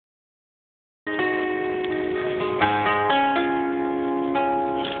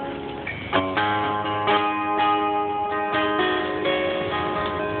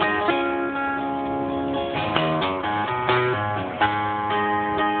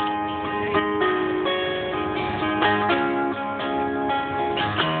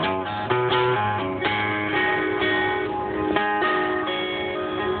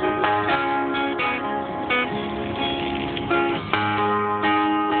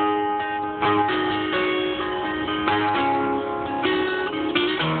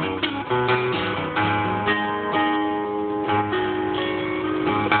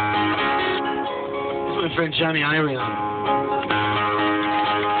Browne Irie on.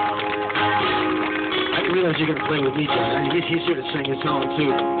 I didn't realize you're going to play with me, John. He's here to sing his song, too.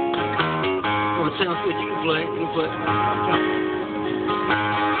 Oh, it sounds good. You can play. You can play.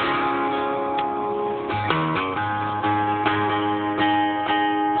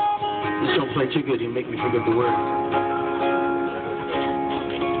 Just don't play too good. You'll make me forget the words.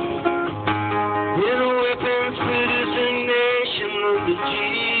 In a weapons producing nation under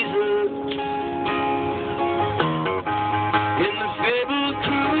Jesus, in the fabled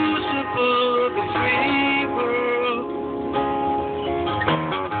crucible of the free world,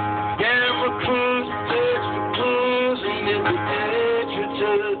 gamma crews, text for clues, and in the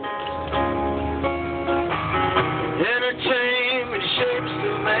detritus, entertainment shapes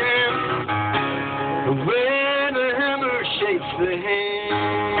the man, the way the hammer shapes the hand.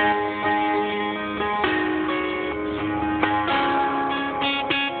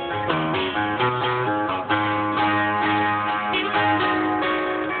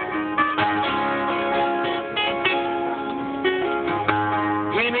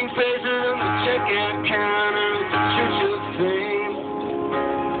 Faces on the checkout counter at the Church of Fame.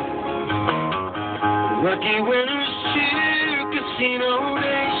 Lucky winners cheer, Casino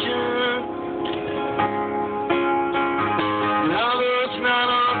Nation. And although it's not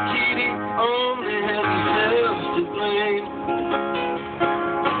on TV, only have themselves to blame.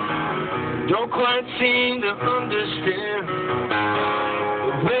 Don't quite seem to understand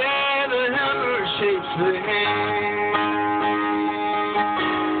the way the hammer shapes the hand.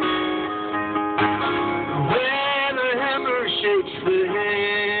 Shapes the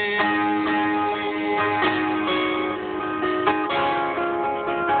hand.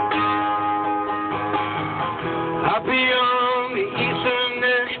 Out beyond the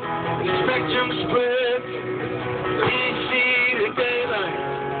Ethernet, the spectrum spreads. DC to daylight,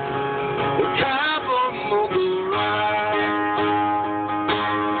 the carbon mobile ride.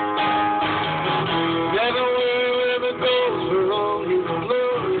 Everywhere where the goes where all his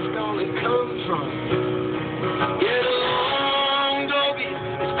glory is gonna come from. Get along, doggy,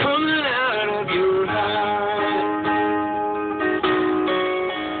 it's coming out of your eye.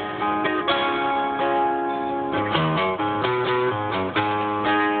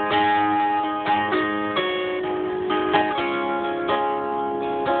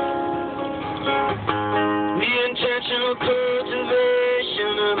 The intentional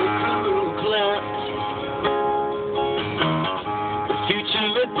cultivation of a cruel class. The future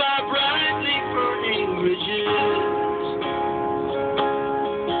lit by brightly burning bridges.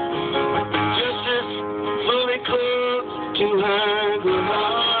 Justice fully clothed to hide the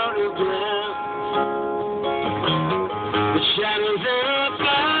heart of glass. The shadows in a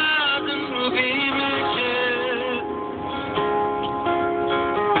thousand movie riches.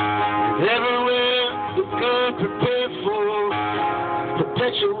 Everywhere the good prepared for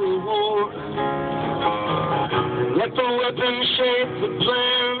perpetual war. Let the weapon shape the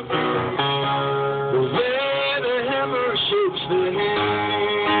plan, the way the hammer shapes the hand.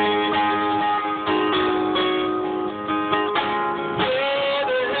 Where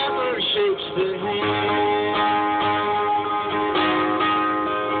the hammer shapes the hand.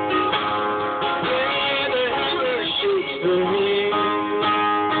 Where the hammer shapes the hand.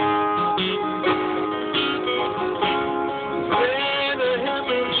 Where the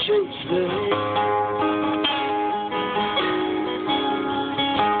hammer shapes the hand.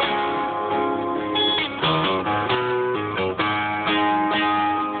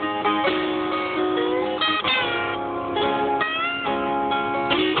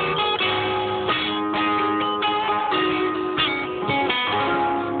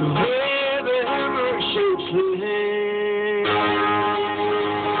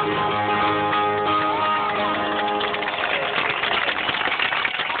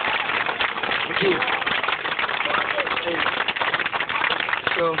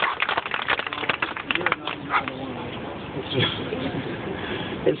 So,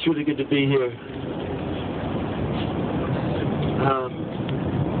 it's really good to be here.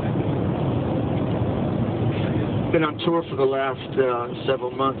 Been on tour for the last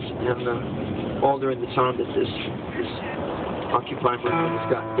several months, and all during the time that this Occupy movement has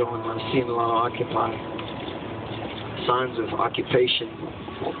gotten going, I've seen a lot of Occupy signs of occupation,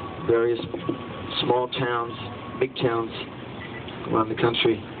 various small towns, big towns around the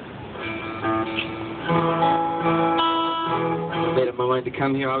country. I made up my mind to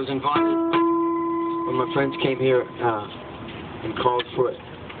come here. I was invited when my friends came here and called for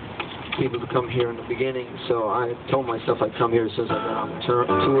people to come here in the beginning, so I told myself I'd come here since I got on the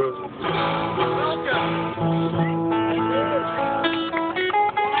tour.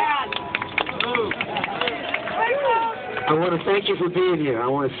 I want to thank you for being here. I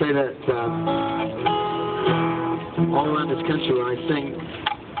want to say that all around this country when I sing,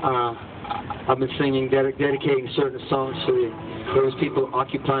 I've been singing, dedicating certain songs to those people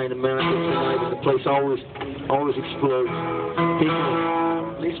occupying America tonight, and the place always explodes. These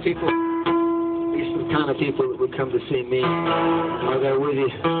are the kind of people that would come to see me. Are there with you?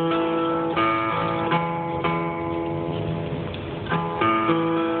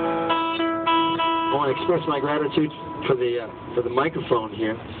 I want to express my gratitude for the microphone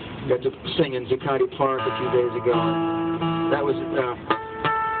here. Got to sing in Zuccotti Park a few days ago, and that was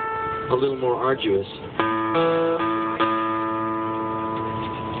a little more arduous.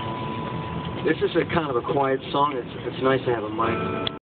 This is a kind of a quiet song. It's nice to have a mic.